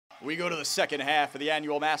We go to the second half of the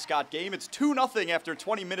annual Mascot game. It's 2-0 after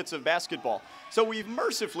 20 minutes of basketball. So we've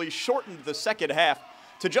mercifully shortened the second half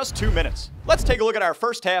to just 2 minutes. Let's take a look at our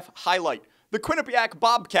first half highlight. The Quinnipiac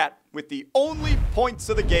Bobcat with the only points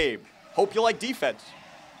of the game. Hope you like defense.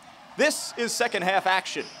 This is second half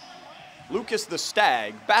action. Lucas the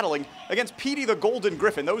Stag battling against Petey the Golden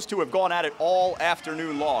Griffin. Those two have gone at it all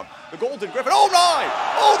afternoon long. The Golden Griffin, oh my!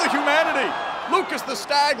 Oh, the humanity! Lucas the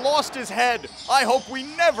Stag lost his head. I hope we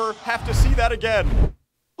never have to see that again.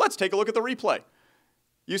 Let's take a look at the replay.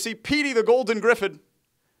 You see Petey the Golden Griffin,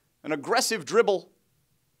 an aggressive dribble,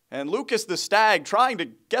 and Lucas the Stag trying to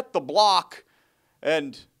get the block,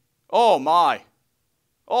 and oh my.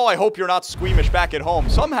 Oh, I hope you're not squeamish back at home.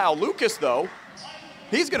 Somehow Lucas, though,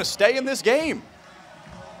 he's going to stay in this game.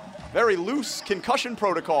 Very loose concussion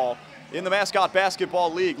protocol in the Mascot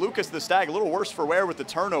Basketball League. Lucas the Stag a little worse for wear with the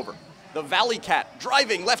turnover. The Valley Cat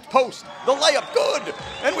driving left post. The layup good.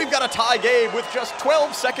 And we've got a tie game with just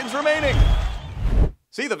 12 seconds remaining.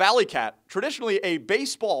 See, the Valley Cat, traditionally a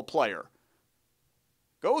baseball player,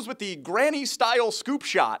 goes with the granny-style scoop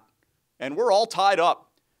shot. And we're all tied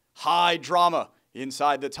up. High drama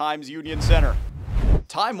inside the Times Union Center.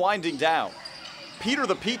 Time winding down. Peter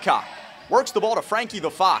the Peacock works the ball to Frankie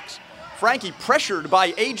the Fox. Frankie, pressured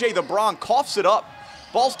by AJ the Bronc, coughs it up.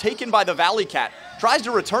 Ball's taken by the Valley Cat. Tries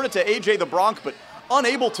to return it to AJ the Bronc, but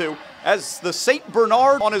unable to, as the St.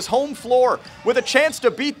 Bernard on his home floor with a chance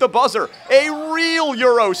to beat the buzzer. A real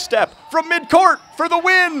Euro step from midcourt for the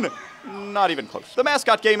win. Not even close. The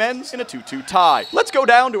Mascot game ends in a 2-2 tie. Let's go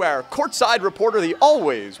down to our courtside reporter, the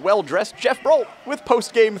always well-dressed Jeff Brolt, with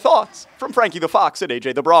post-game thoughts from Frankie the Fox and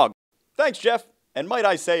AJ the Bronc. Thanks, Jeff. And might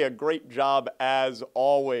I say, a great job as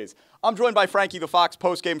always. I'm joined by Frankie the Fox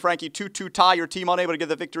post-game. Frankie, 2-2 tie, your team unable to get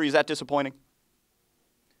the victory. Is that disappointing?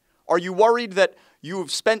 Are you worried that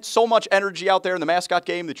you've spent so much energy out there in the Mascot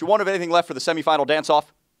game that you won't have anything left for the semifinal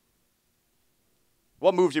dance-off?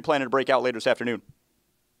 What moves are you planning to break out later this afternoon?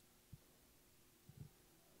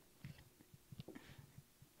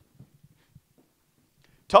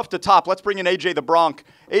 Tough to top. Let's bring in AJ the Bronc.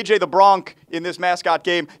 AJ the Bronc in this Mascot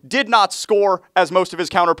game did not score as most of his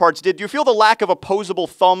counterparts did. Do you feel the lack of opposable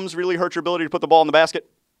thumbs really hurt your ability to put the ball in the basket?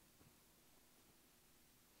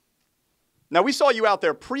 Now, we saw you out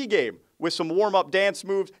there pregame with some warm-up dance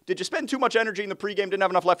moves. Did you spend too much energy in the pregame? Didn't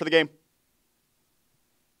have enough left for the game?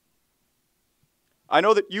 I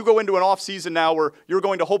know that you go into an off-season now where you're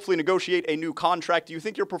going to hopefully negotiate a new contract. Do you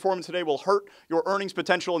think your performance today will hurt your earnings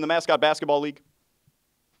potential in the Mascot Basketball League?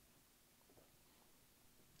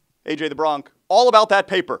 AJ the Bronc, all about that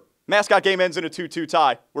paper. Mascot game ends in a 2-2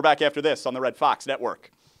 tie. We're back after this on the Red Fox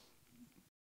Network.